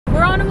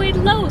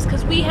Lowe's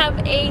because we have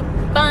a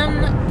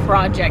fun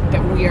project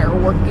that we are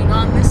working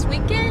on this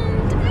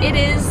weekend. It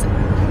is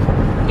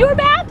your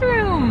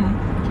bathroom.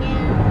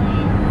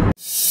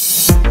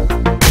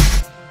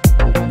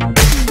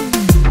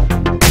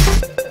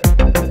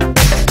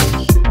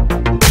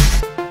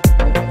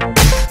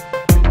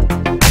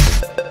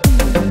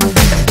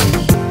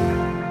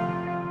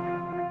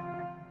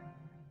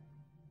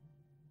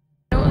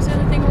 What was the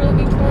other thing we're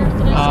looking for?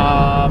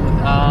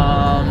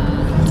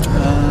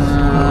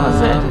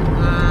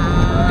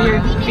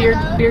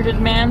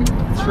 Bearded man.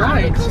 That's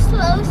right.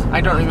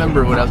 I don't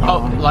remember what else.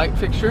 Oh, light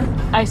fixture.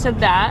 I said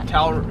that.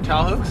 Towel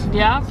hooks.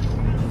 Yeah.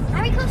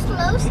 Are we close to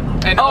Lowe's?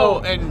 And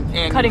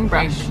and cutting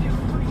brush.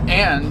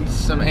 And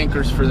some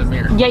anchors for the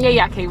mirror.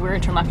 Yeah. Okay, we're gonna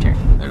turn left here.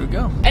 There we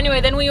go.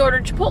 Anyway, then we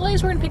ordered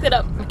Chipotle's. We're gonna pick that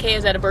up.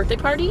 MAKAYA's at a birthday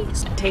party.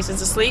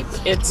 Tayson's asleep.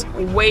 It's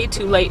way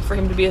too late for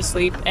him to be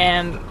asleep,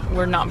 and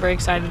we're not very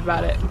excited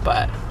about it.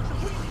 But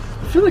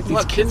I feel like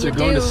these kids are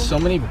going to so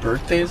many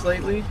birthdays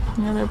lately.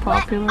 Yeah, they're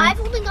popular.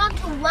 I've only gone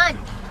to one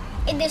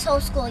in this whole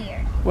school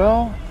year.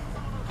 Well,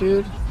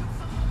 dude,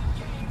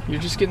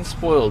 you're just getting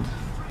spoiled.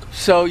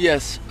 So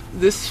yes,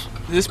 this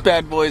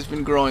bad boy has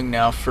been growing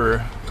now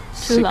for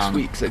 6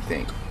 weeks, I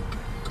think.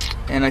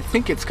 And I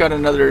think it's got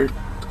another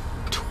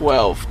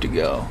 12 to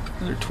go.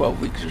 Another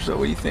 12 weeks or so.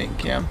 What do you think,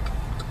 Cam?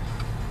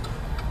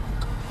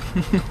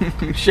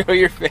 Show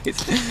your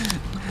face.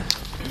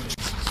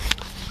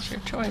 It's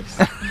your choice.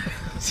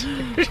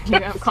 You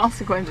have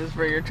consequences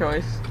for your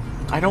choice.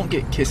 I don't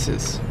get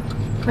kisses.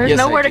 There's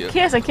nowhere to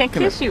kiss. I can't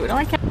kiss you. No,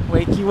 I can't.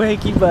 Wakey,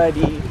 wakey,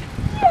 buddy.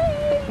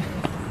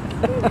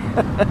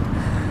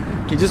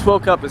 He just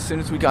woke up as soon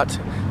as we got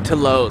to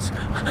Lowe's.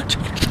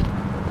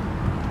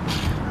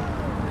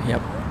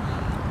 Yep.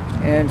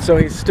 And so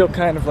he's still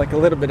kind of like a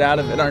little bit out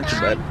of it, aren't you,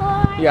 bud?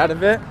 You out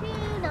of it?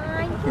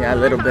 Yeah, a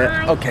little bit.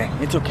 Okay,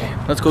 it's okay.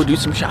 Let's go do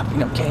some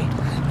shopping, okay?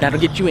 That'll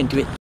get you into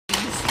it.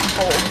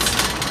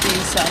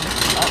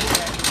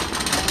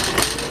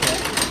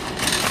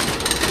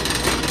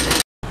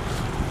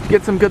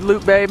 Get some good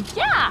loot, babe?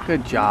 Yeah.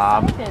 Good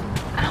job.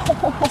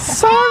 Ow.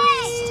 Sorry.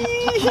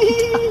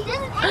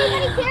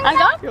 I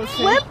got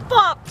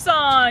flip-flops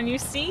on, you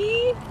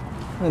see?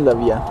 I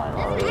love ya.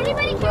 Doesn't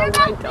anybody care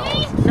about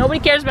me? Nobody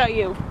cares about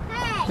you.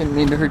 Hey. Didn't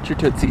mean to hurt your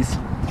tootsies.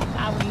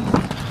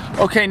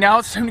 Okay, now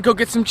it's time to go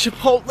get some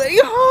Chipotle.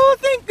 Oh,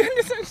 thank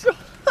goodness I'm so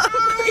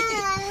hungry.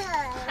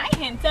 Hi,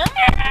 handsome.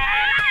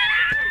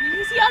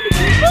 You see all the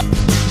people?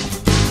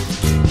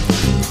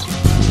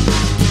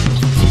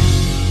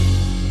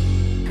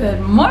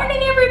 Good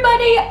morning,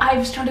 everybody.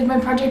 I've started my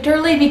project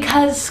early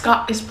because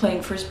Scott is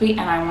playing Frisbee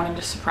and I wanted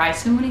to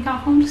surprise him when he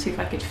got home to see if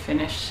I could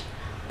finish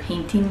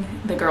painting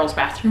the girls'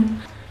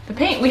 bathroom. The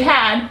paint we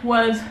had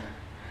was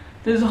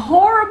this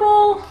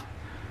horrible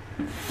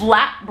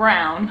flat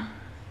brown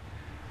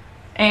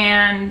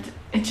and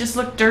it just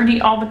looked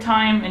dirty all the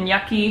time and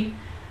yucky.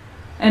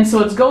 And so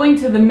it's going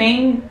to the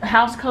main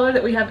house color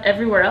that we have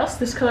everywhere else,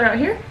 this color out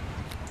here.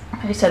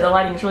 Like I said, the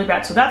lighting is really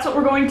bad, so that's what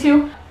we're going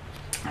to.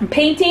 I'm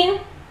painting.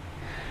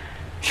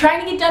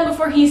 Trying to get done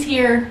before he's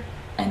here,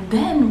 and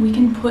then we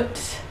can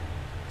put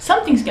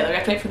some things together. We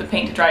have to wait for the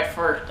paint to dry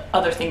for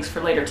other things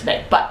for later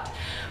today, but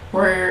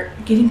we're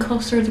getting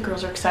closer. The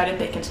girls are excited.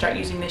 They can start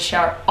using this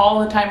shower all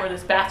the time or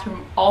this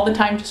bathroom all the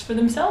time just for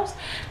themselves.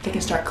 They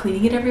can start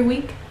cleaning it every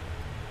week,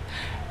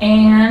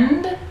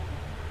 and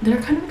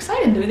they're kind of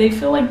excited. They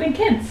feel like big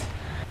kids.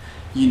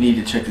 You need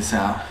to check this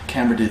out.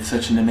 Camber did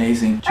such an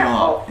amazing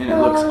job, and it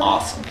looks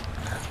awesome.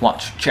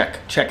 Watch, check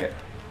it.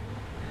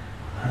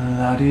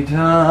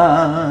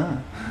 La-di-da,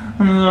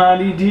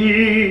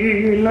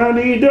 la-di-dee,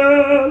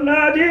 la-di-da,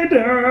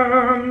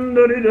 la-di-da,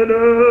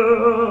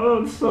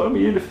 la-di-da-da, so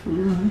beautiful.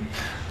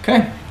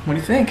 Okay, what do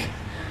you think?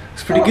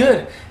 It's pretty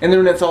good. And then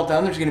when it's all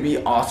done, there's gonna be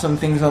awesome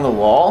things on the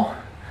wall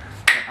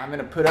that I'm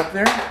gonna put up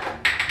there.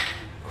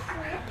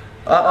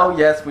 Uh-oh,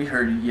 yes, we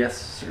heard you. Yes,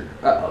 sir.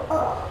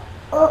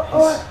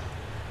 Uh-oh.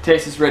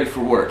 Tace is ready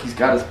for work. He's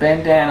got his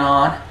bandana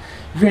on.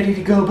 Ready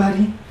to go,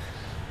 buddy?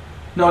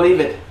 No,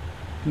 leave it.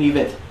 Leave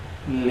it.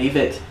 Leave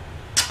it.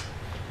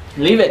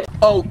 Leave it.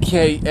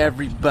 Okay,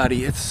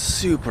 everybody, it's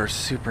super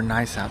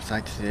nice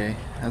outside today.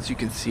 As you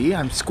can see,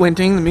 I'm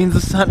squinting. That means the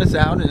sun is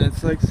out and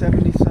it's like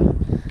 70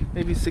 some,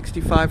 maybe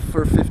 65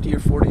 for 50 or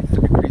 40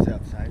 degrees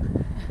outside.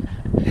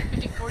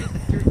 50, 40,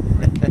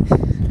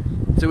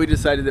 So we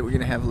decided that we're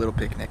gonna have a little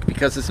picnic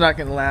because it's not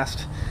gonna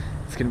last.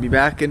 It's gonna be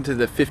back into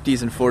the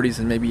 50s and 40s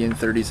and maybe in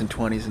 30s and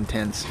 20s and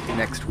 10s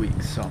next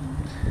week. So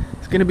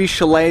it's gonna be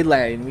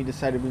shillelagh, and we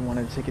decided we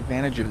wanted to take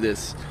advantage of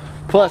this.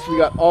 Plus, we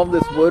got all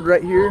this wood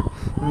right here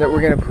that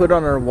we're gonna put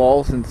on our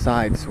walls and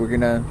sides. We're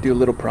gonna do a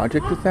little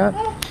project with that.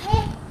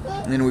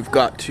 And then we've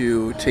got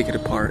to take it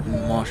apart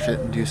and wash it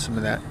and do some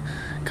of that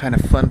kind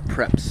of fun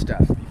prep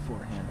stuff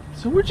beforehand.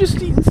 So we're just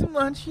eating some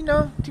lunch, you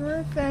know, doing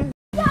our thing.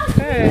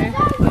 Okay.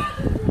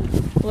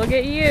 Look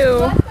at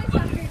you.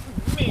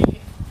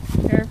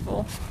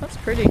 Careful. That's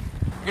pretty.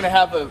 We're gonna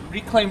have a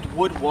reclaimed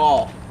wood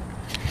wall.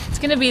 It's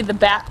gonna be the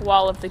back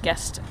wall of the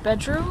guest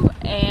bedroom,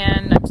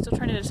 and I'm still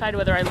trying to decide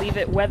whether I leave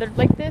it weathered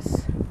like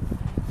this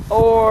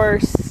or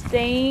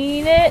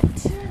stain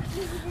it.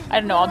 I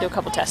don't know, I'll do a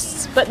couple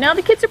tests. But now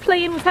the kids are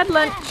playing, we've had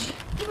lunch.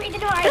 Read the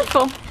door.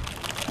 Careful.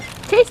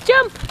 Case,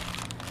 jump!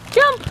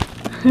 Jump!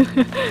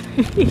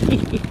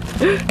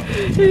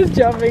 His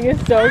jumping is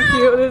so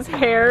cute with his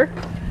hair.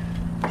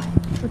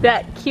 With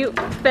that cute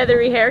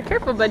feathery hair.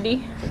 Careful,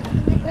 buddy.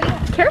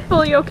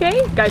 Careful, you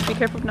okay? Guys, be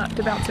careful not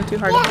to bounce him too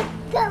hard.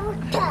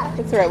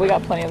 It's alright, we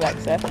got plenty of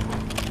access. See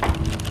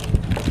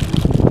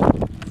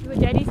what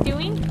Daddy's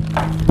doing?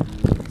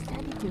 What's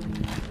Daddy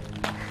doing?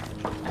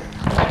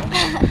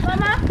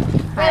 Mama,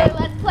 wait,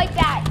 let's play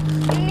that.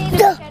 You need to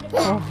shut it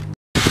down.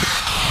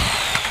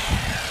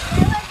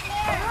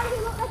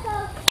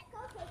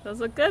 Those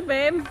look good,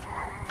 babe.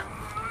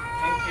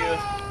 Thank you.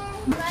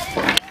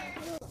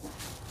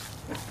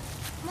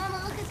 Mama,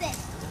 look at this.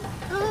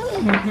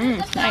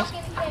 It's nice.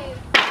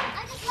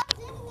 I just love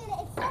dipping in it.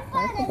 It's so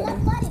fun. I love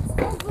mud. It's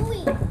so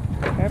gooey.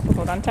 Careful,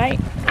 hold on tight.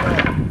 Look.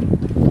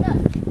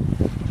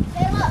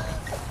 Say look.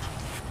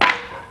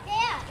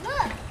 Yeah,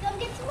 look. Come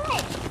get some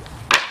light.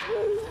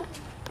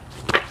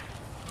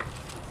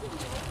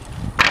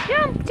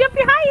 Jump! Jump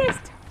your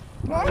highest!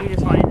 Oh, you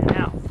just want in and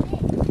out.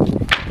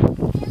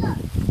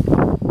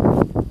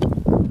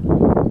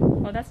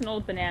 Oh, that's an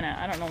old banana.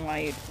 I don't know why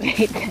you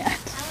ate that.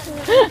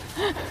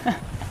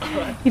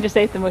 He just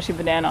ate the mushy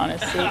banana on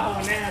his seat.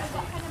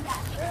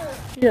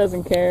 He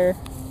doesn't care.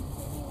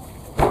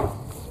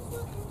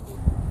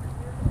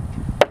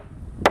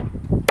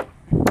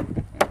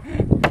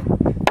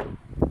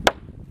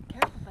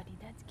 Careful, buddy.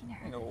 That's gonna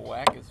hurt. I'm gonna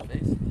whack his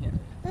face. Yeah.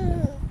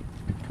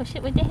 Push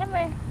it with the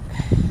hammer.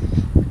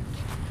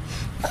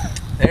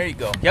 There you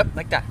go. Yep,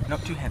 like that. No,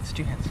 two hands,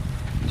 two hands.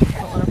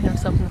 Don't let him hit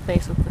himself in the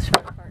face with the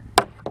sharp part.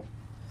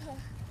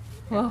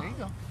 Whoa. There you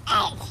go.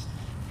 Just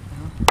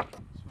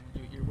want to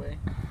do it your way.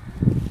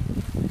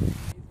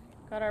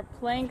 Got our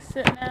planks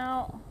sitting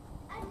out,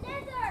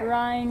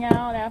 drying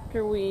out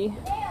after we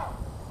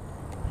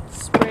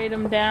sprayed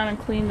them down and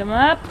cleaned them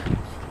up.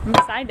 I'm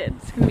excited.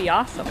 It's gonna be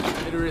awesome.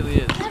 It really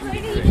is. What are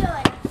you doing?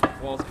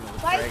 Wall's gonna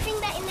look Why are you great.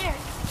 putting that in there?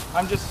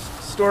 I'm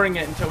just storing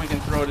it until we can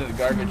throw it in the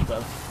garbage,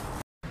 bub.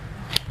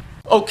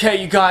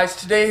 Okay, you guys,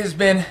 today has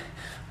been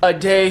a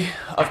day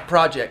of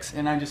projects,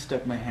 and I just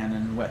stuck my hand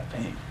in wet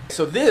paint.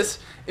 So this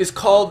is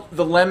called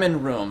the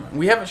lemon room.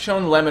 We haven't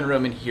shown the lemon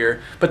room in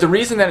here, but the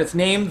reason that it's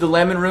named the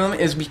lemon room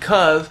is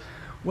because,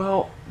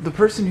 well, the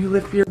person who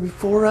lived here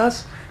before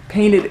us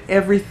painted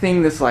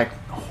everything this like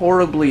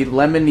horribly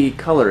lemony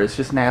color. It's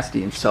just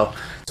nasty, and so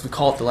we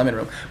call it the lemon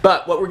room.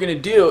 But what we're gonna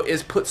do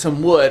is put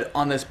some wood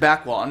on this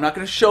back wall. I'm not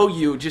gonna show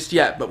you just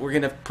yet, but we're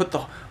gonna put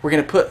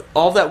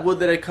all that wood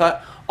that I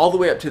cut all the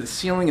way up to the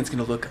ceiling. It's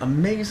gonna look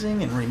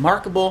amazing and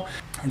remarkable.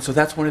 And so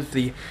that's one of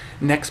the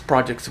next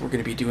projects that we're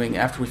gonna be doing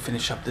after we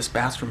finish up this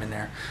bathroom in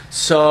there.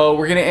 So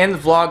we're gonna end the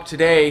vlog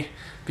today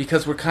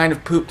because we're kind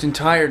of pooped and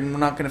tired and we're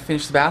not gonna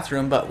finish the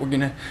bathroom, but we're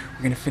gonna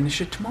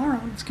finish it tomorrow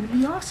and it's gonna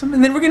be awesome.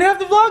 And then we're gonna have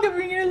the vlog up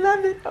and you're gonna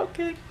love it.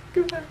 Okay,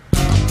 goodbye.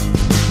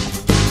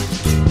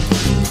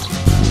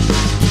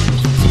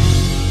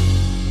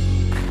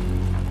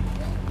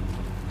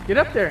 Get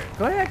up there.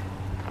 Go ahead.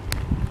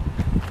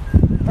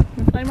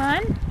 You play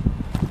mine?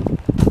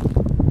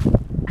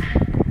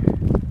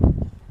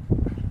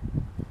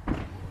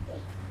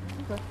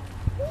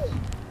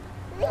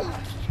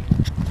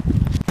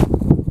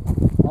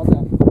 All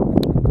done.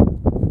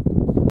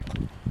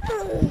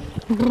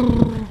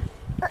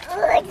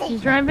 You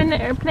driving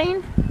the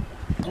airplane?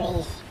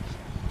 Woo!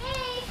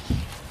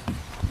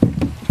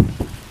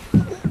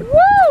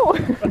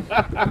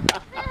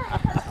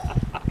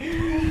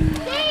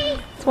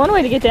 It's one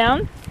way to get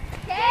down.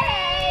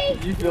 Hey!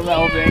 You feel that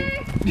whole thing?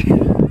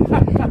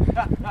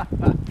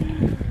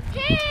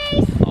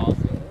 Hey!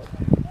 Awesome.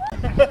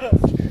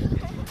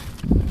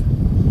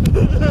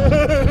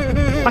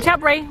 Watch out,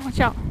 Bray. Watch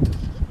out.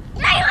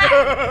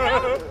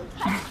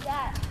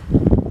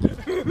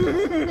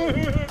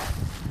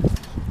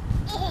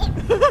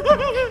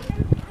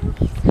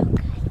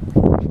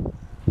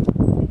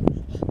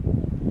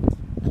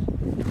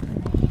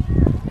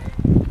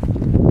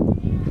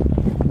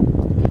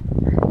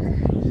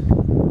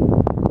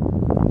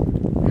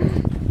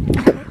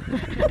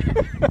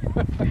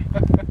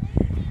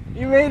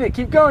 You made it.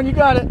 Keep going. You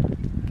got it.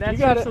 That's You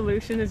got your it.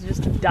 solution is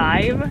just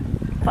dive.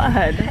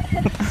 Bud.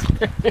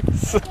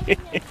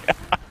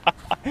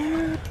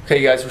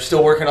 Okay, you guys, we're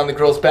still working on the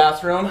girls'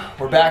 bathroom.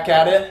 We're back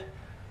at it.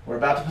 We're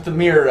about to put the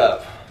mirror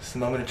up. It's the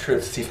moment of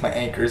truth to see if my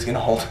anchor is gonna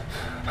hold.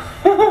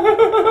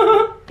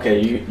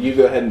 Okay, you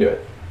go ahead and do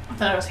it. I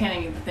thought I was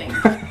handing you the thing.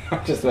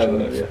 Just I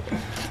love you.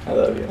 I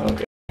love you.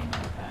 Okay.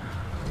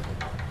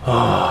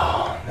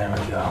 Oh, there we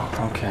go.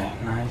 Okay,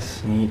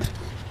 nice, neat.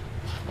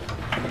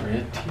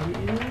 Pretty.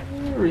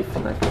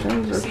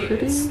 Reflections are See,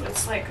 pretty.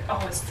 it's like,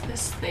 oh, it's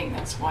this thing.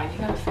 That's why you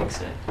gotta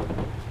fix it.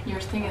 Your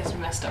thing is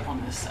messed up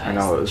on this side. I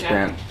know, it was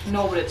Jack. bent.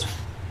 No, but it's.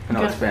 I know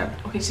you it's gotta-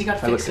 bent. Okay, so you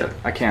gotta I fix looked it. at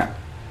it. I can't.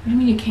 What do you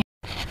mean you can't?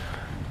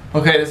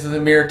 Okay, this is the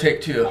mirror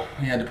take 2.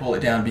 We had to pull it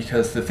down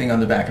because the thing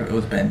on the back of it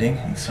was bending,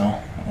 and so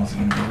it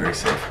wasn't going to be very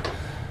safe.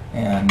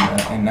 And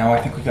now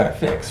I think we got it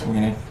fixed. We're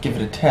going to give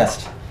it a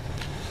test.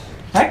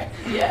 Right?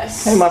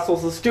 Yes. Hey,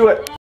 muscles, let's do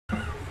it.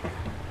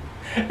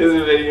 Is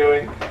it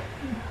videoing?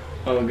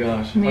 Oh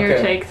gosh. Mirror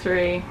Okay. take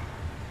 3.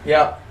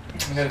 Yeah.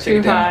 I'm gonna take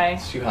it down. high.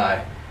 It's too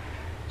high.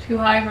 Too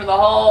high for the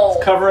hole.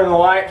 It's covering the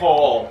light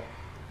hole.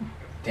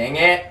 Dang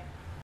it.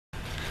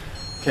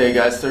 Okay,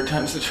 guys, 3rd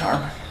time's the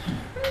charm.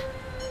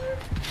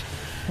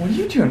 What are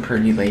you doing,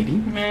 pretty lady?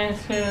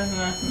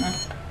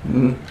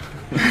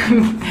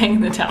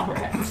 Hang the towel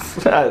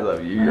racks. I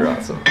love you. You're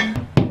awesome.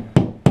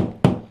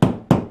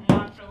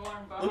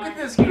 Look at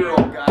this girl,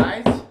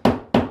 guys.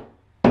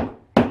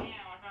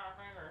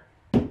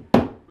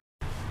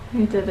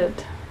 We did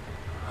it.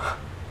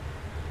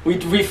 We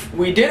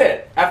did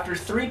it after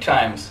 3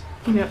 times.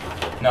 Yep.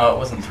 No, it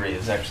wasn't 3. It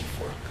was actually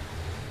 4.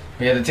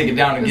 We had to take it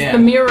down It was again. the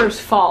mirror's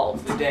fault.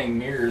 It's the dang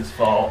mirror's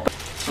fault.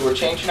 So we're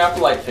changing out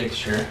the light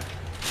fixture.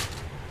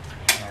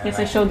 Yes,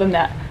 I showed them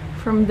that.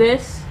 From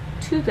this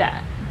to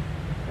that.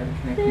 Gotta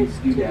connect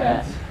these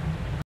doodads.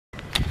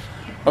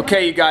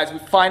 Okay, you guys, we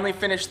finally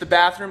finished the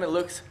bathroom. It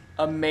looks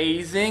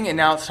amazing, and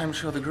now it's time to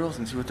show the girls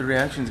and see what the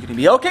reaction is going to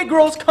be. Okay,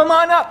 girls, come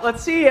on up.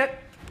 Let's see it.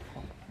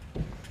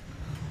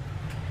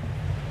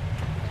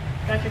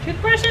 Got your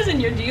toothbrushes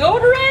and your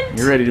deodorant.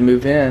 You're ready to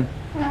move in.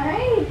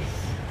 Nice.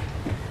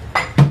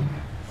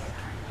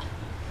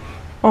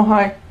 Oh,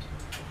 hi.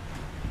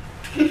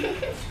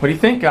 What do you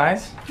think,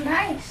 guys?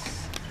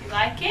 Nice. You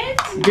like it?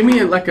 Give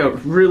me like a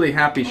really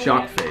happy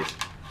shock face.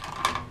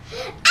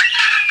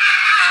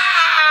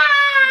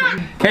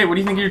 Okay, what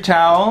do you think of your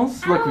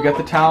towels? Look, we got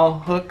the towel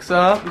hooks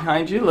up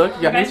behind you. Look,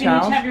 you got guys, new you need to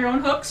towels. have your own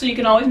hook so you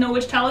can always know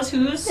which towel is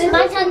whose.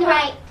 Mine's on the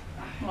right.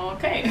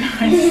 Okay,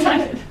 I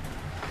decided.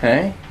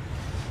 Okay.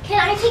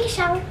 Can I take a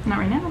shower? Not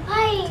right now.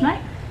 Why?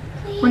 Tonight.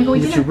 Please. Wanna go eat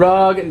Get your dinner?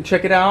 rug and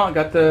check it out. I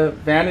got the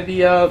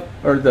vanity up,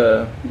 or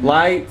the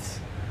lights,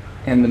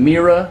 and the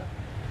mirror,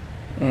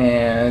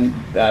 and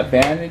that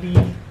vanity.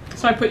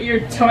 So I put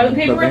your toilet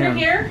paper Rubber under hand.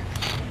 here.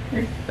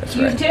 That's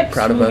Your right. tips.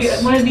 Proud of We'll us.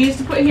 get one of these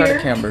to put Proud here.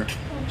 of Camber.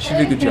 She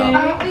did a good job.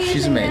 Aren't we She's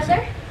using amazing.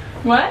 leather?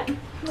 What?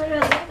 What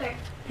about leather?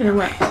 Here,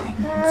 what?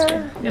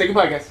 Say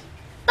goodbye, guys.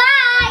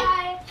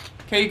 Bye.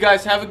 Okay, you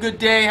guys, have a good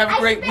day. Have a I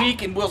great spent-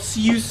 week, and we'll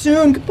see you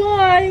soon.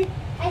 Goodbye.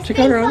 Check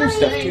out our other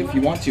stuff too if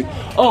you want to.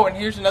 Oh, and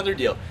here's another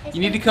deal. You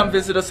need to come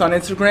visit us on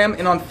Instagram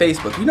and on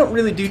Facebook. We don't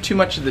really do too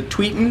much of the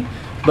tweeting,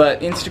 but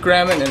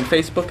Instagramming and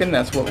Facebooking,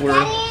 that's what we're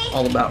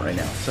all about right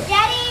now. So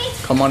Daddy.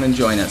 come on and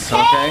join us,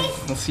 okay?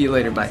 We'll see you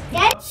later. Bye.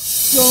 Daddy.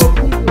 So,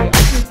 wait, I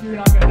think you're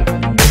not gonna have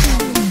anything.